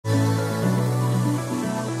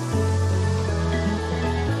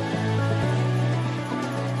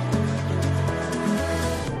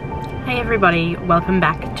everybody, welcome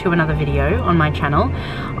back to another video on my channel.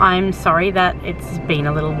 I'm sorry that it's been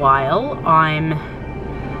a little while. I'm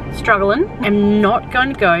struggling. I'm not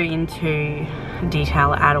going to go into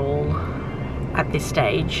detail at all at this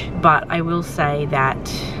stage, but I will say that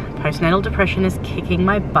postnatal depression is kicking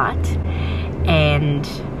my butt, and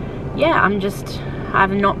yeah,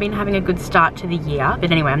 I've not been having a good start to the year.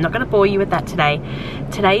 But anyway, I'm not going to bore you with that today.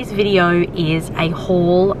 Today's video is a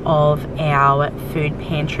haul of our food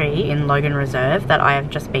pantry in Logan Reserve that I have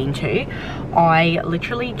just been to. I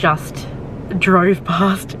literally just drove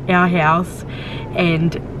past our house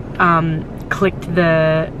and clicked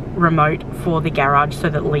the remote for the garage so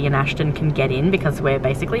that Lee and Ashton can get in, because we're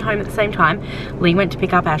basically home at the same time. Lee went to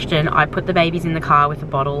pick up Ashton. I put the babies in the car with a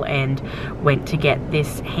bottle and went to get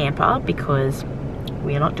this hamper because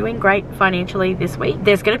we are not doing great financially this week.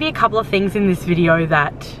 There's going to be a couple of things in this video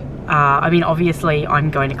that, I mean, obviously I'm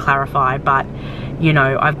going to clarify, but you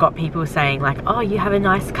know, I've got people saying like, oh, you have a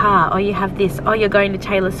nice car, oh, you have this, oh, you're going to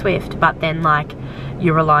Taylor Swift, but then like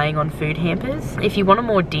you're relying on food hampers. If you want a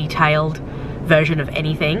more detailed version of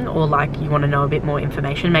anything, or like you want to know a bit more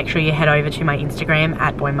information, make sure you head over to my Instagram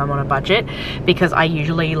at boymum_on_a_budget, because I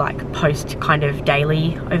usually like post kind of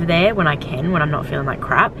daily over there when I can, when I'm not feeling like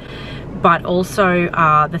crap. But also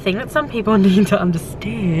the thing that some people need to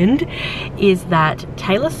understand is that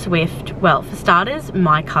Taylor Swift, well, for starters,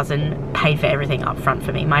 my cousin paid for everything up front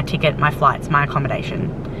for me, my ticket, my flights, my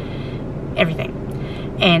accommodation, everything,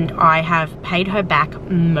 and I have paid her back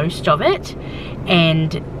most of it.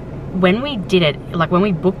 And when we did it, like when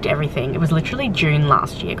we booked everything, it was literally June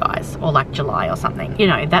last year, guys, or like July or something. You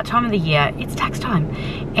know, that time of the year, it's tax time.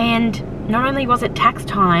 And not only was it tax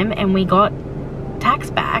time and we got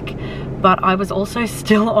tax back, but I was also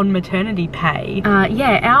still on maternity pay.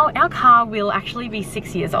 Yeah, our car will actually be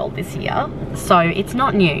 6 years old this year, so it's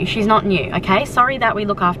not new. She's not new, okay? Sorry that we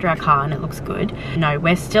look after our car and it looks good. No,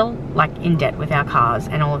 we're still like in debt with our cars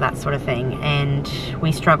and all of that sort of thing, and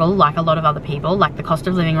we struggle like a lot of other people. Like the cost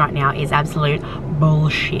of living right now is absolute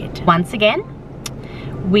bullshit. Once again,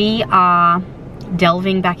 we are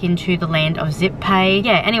delving back into the land of zip pay.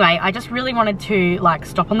 Yeah, anyway, I just really wanted to like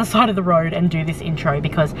stop on the side of the road and do this intro,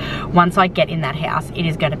 because once I get in that house, it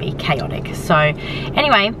is going to be chaotic. So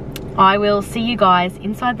anyway, I will see you guys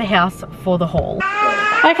inside the house for the haul.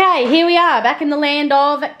 Okay, here we are back in the land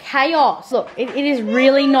of chaos. Look, it is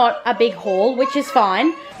really not a big haul, which is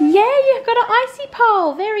fine. Yeah, you've got an icy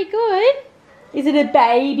pole. Very good. Is it a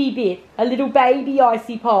baby bit? A little baby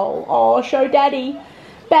icy pole? Oh, show daddy.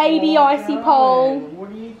 Baby icy pole. What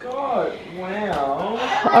do you got? Wow.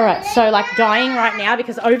 Alright, so like dying right now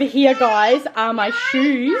because over here, guys, are my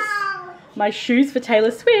shoes. My shoes for Taylor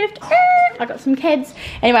Swift. I got some Keds.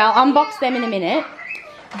 Anyway, I'll unbox them in a minute.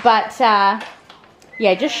 But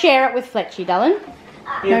yeah, just share it with Fletchy, darling.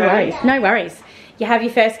 No worries, no worries. You have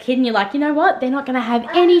your first kid and you're like, you know what? They're not going to have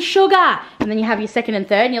any sugar. And then you have your second and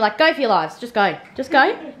third and you're like, go for your lives. Just go. Just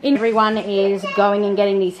go. Everyone is going and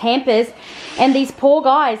getting these hampers. And these poor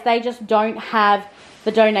guys, they just don't have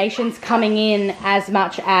the donations coming in as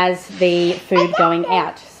much as the food going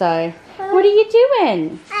out. So, what are you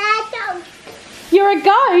doing? You're a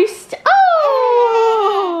ghost?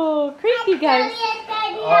 Oh! Creepy ghost.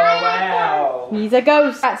 Oh, wow. He's a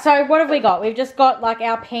ghost. Right, so what have we got? We've just got like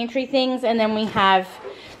our pantry things, and then we have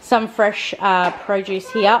some fresh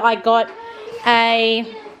produce here. I got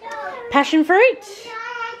a passion fruit.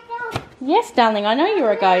 Yes, darling, I know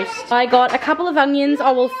you're a ghost. I got a couple of onions.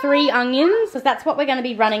 Oh, well, 3 onions, because that's what we're going to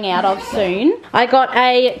be running out of soon. I got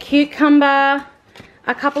a cucumber,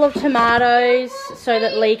 a couple of tomatoes so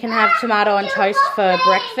that Lee can have tomato on toast for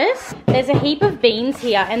breakfast. There's a heap of beans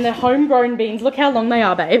here, and the homegrown beans. Look how long they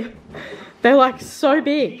are, babe. They're like so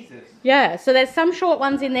big. Yeah, so there's some short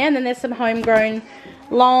ones in there, and then there's some homegrown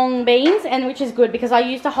long beans, and which is good because I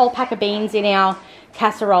used a whole pack of beans in our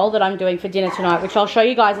casserole that I'm doing for dinner tonight, which I'll show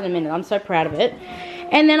you guys in a minute. I'm so proud of it.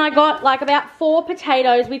 And then I got like about 4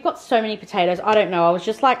 potatoes. We've got so many potatoes. I don't know. I was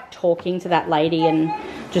just like talking to that lady and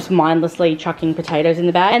just mindlessly chucking potatoes in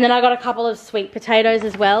the bag. And then I got a couple of sweet potatoes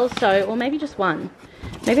as well. So, or maybe just one.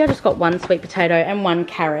 Maybe I just got 1 sweet potato and 1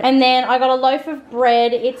 carrot. And then I got a loaf of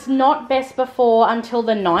bread. It's not best before until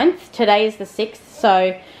the 9th. Today is the 6th.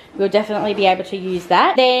 So we'll definitely be able to use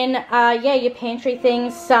that. Then, yeah, your pantry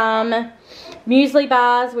things. Some muesli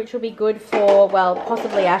bars, which will be good for, well,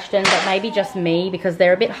 possibly Ashton, but maybe just me, because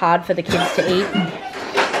they're a bit hard for the kids to eat.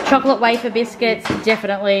 Chocolate wafer biscuits,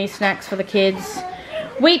 definitely snacks for the kids.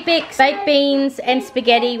 Wheat Bix, baked beans, and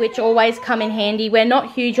spaghetti, which always come in handy. We're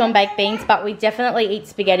not huge on baked beans, but we definitely eat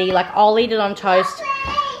spaghetti. Like, I'll eat it on toast.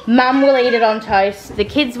 Mum will eat it on toast. The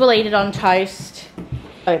kids will eat it on toast.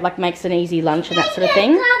 So it like makes an easy lunch and that sort of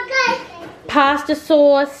thing. pasta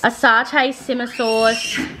sauce, a satay simmer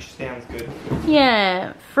sauce. Which sounds good.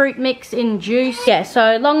 Yeah, fruit mix in juice. Yeah,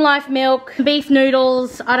 so long life milk, beef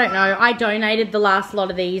noodles. I don't know. I donated the last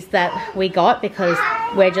lot of these that we got because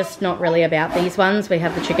we're just not really about these ones. We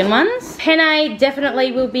have the chicken ones. Penne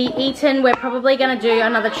definitely will be eaten. We're probably going to do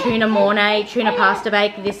another tuna mornay, tuna pasta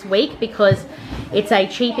bake this week because it's a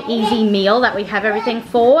cheap, easy meal that we have everything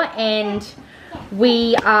for, and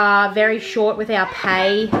we are very short with our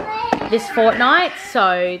pay this fortnight,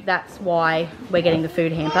 so that's why we're getting the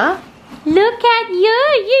food hamper. Look at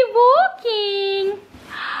you walking.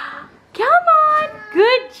 Come on,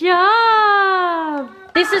 good job.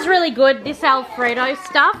 This is really good, this Alfredo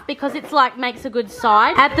stuff, because it's like makes a good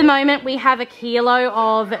side. At the moment we have 1 kilo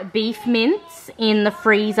of beef mince in the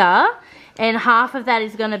freezer, and half of that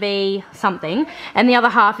is going to be something, and the other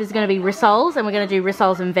half is going to be rissoles, and we're going to do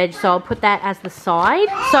rissoles and veg, so I'll put that as the side.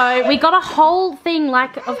 So we got a whole thing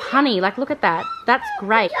like of honey, like look at that, that's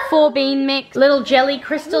great. 4 bean mix, little jelly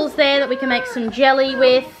crystals there that we can make some jelly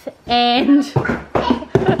with, and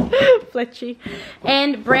Fletchy,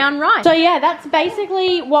 and brown rice. So yeah, that's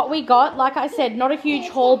basically what we got. Like I said, not a huge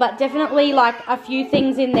haul, but definitely like a few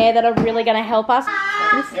things in there that are really going to help us.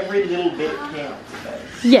 Every little bit counts, babe.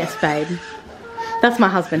 Yes, babe. That's my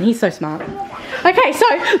husband. He's so smart. Okay, so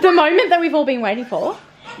the moment that we've all been waiting for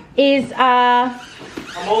is I'm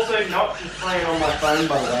also not just playing on my phone,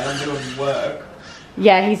 by the way. I'm doing work.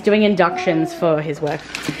 Yeah, he's doing inductions for his work.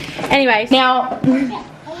 Anyway, now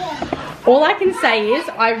all I can say is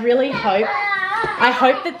I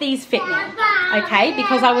hope that these fit me, okay?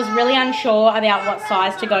 Because I was really unsure about what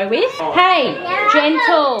size to go with. Hey,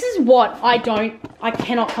 gentle. This is what I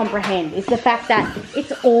cannot comprehend, is the fact that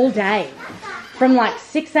it's all day. From like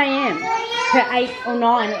 6 AM to 8 or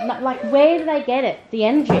 9. Like, where do they get it? The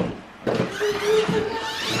energy.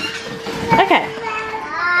 Okay.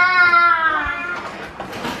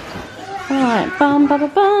 Alright, bum, bum, bum,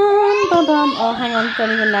 bum, bum, bum. Oh, hang on,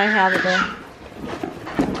 don't even know how to do.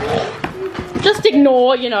 Just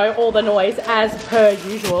ignore, you know, all the noise as per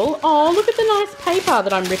usual. Oh, look at the nice paper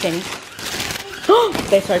that I'm ripping. Oh,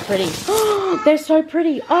 they're so pretty. Oh, they're so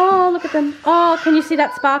pretty. Oh, look at them. Oh, can you see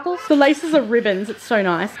that sparkles? The laces are ribbons. It's so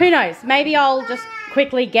nice. Who knows? Maybe I'll just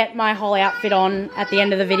quickly get my whole outfit on at the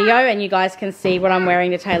end of the video and you guys can see what I'm wearing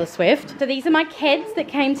to Taylor Swift. So these are my Keds that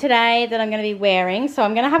came today that I'm going to be wearing. So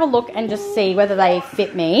I'm going to have a look and just see whether they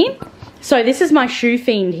fit me. So this is my shoe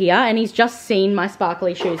fiend here, and he's just seen my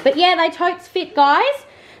sparkly shoes. But yeah, they totes fit, guys.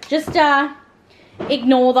 Just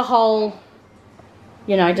ignore the whole,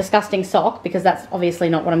 you know, disgusting sock, because that's obviously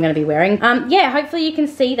not what I'm going to be wearing. Yeah, hopefully you can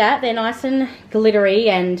see that. They're nice and glittery,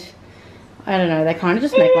 and I don't know, they kind of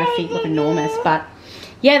just make my feet look enormous. But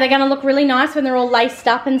yeah, they're going to look really nice when they're all laced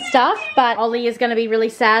up and stuff. But Ollie is going to be really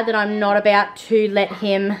sad that I'm not about to let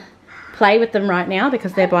him play with them right now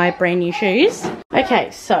because they're my brand new shoes.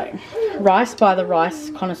 Okay, so rice by the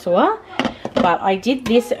rice connoisseur. But I did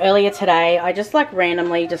this earlier today. I just like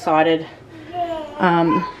randomly decided,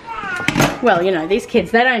 well, you know, these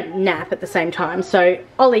kids, they don't nap at the same time. So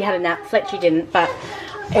Ollie had a nap, Fletchy didn't, but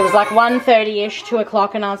it was like 1:30ish, 2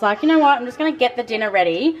 o'clock, and I was like, you know what, I'm just going to get the dinner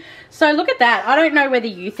ready. So look at that. I don't know whether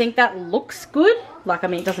you think that looks good. Like, I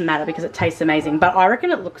mean, it doesn't matter because it tastes amazing, but I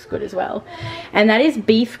reckon it looks good as well. And that is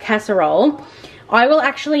beef casserole. I will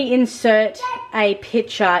actually insert a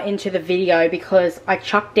picture into the video because I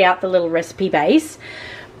chucked out the little recipe base.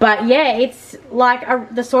 But yeah, it's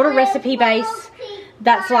like the sort of recipe base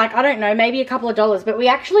that's like, I don't know, maybe a couple of dollars, but we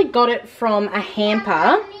actually got it from a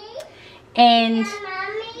hamper, and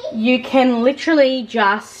you can literally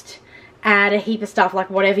just add a heap of stuff, like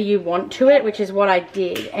whatever you want to it, which is what I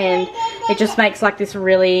did, and it just makes like this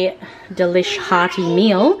really delish hearty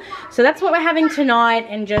meal. So that's what we're having tonight,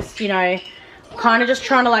 and just, you know, kind of just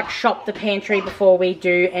trying to like shop the pantry before we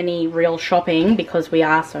do any real shopping because we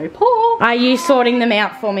are so poor. Are you sorting them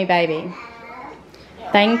out for me, baby?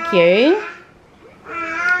 Thank you.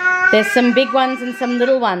 There's some big ones and some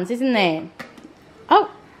little ones, isn't there? Oh.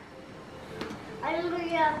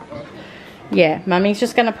 Yeah, Mummy's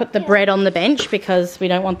just going to put the bread on the bench because we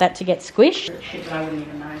don't want that to get squished. Shit, I wouldn't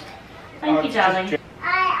even know. Thank you, darling.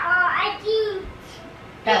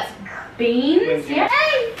 That's beans, yeah?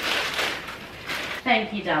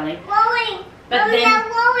 Thank you, darling. Falling. But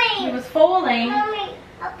then it was falling.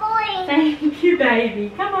 Thank you,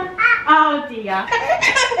 baby. Come on. Oh, dear.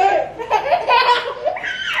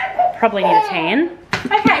 Probably need a tan.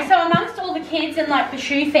 Okay, so amongst all the kids and like the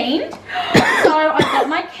shoe fiend, so I got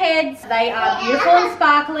my Keds. They are beautiful and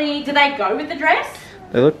sparkly. Do they go with the dress?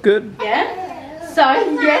 They look good. Yeah? So,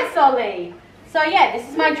 yes, Ollie. So yeah, this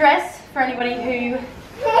is my dress for anybody who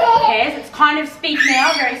pairs. It's kind of Speak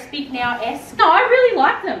Now, very Speak Now-esque. No, I really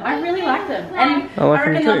like them. I really like them. And I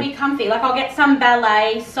reckon they'll be comfy. Like I'll get some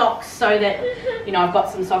ballet socks so that, you know, I've got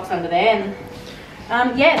some socks under there.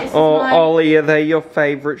 And yeah, this is my... Ollie, are they your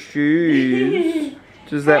favourite shoes?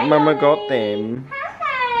 Just that Mama got them.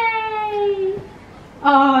 Hi.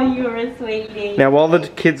 Oh, you're a sweetie. Now while the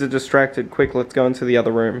kids are distracted, quick, let's go into the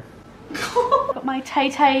other room. Got my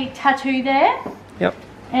Tay-Tay tattoo there. Yep.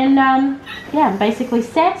 And yeah, I'm basically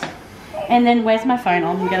set. And then where's my phone?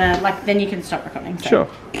 I'm gonna, like, then you can stop recording. So. Sure.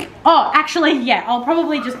 Oh, actually, yeah, I'll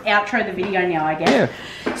probably just outro the video now, I guess.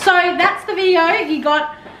 Yeah. So that's the video. You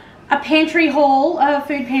got a pantry haul, a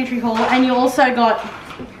food pantry haul, and you also got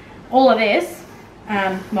all of this,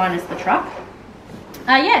 minus the truck.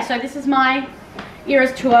 Yeah, so this is my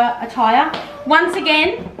Eras Tour attire. Once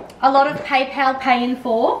again, a lot of PayPal pay in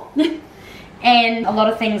for. And a lot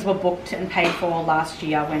of things were booked and paid for last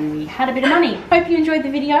year when we had a bit of money. Hope you enjoyed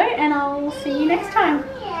the video and I'll see you next time.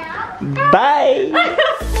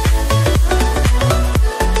 Bye!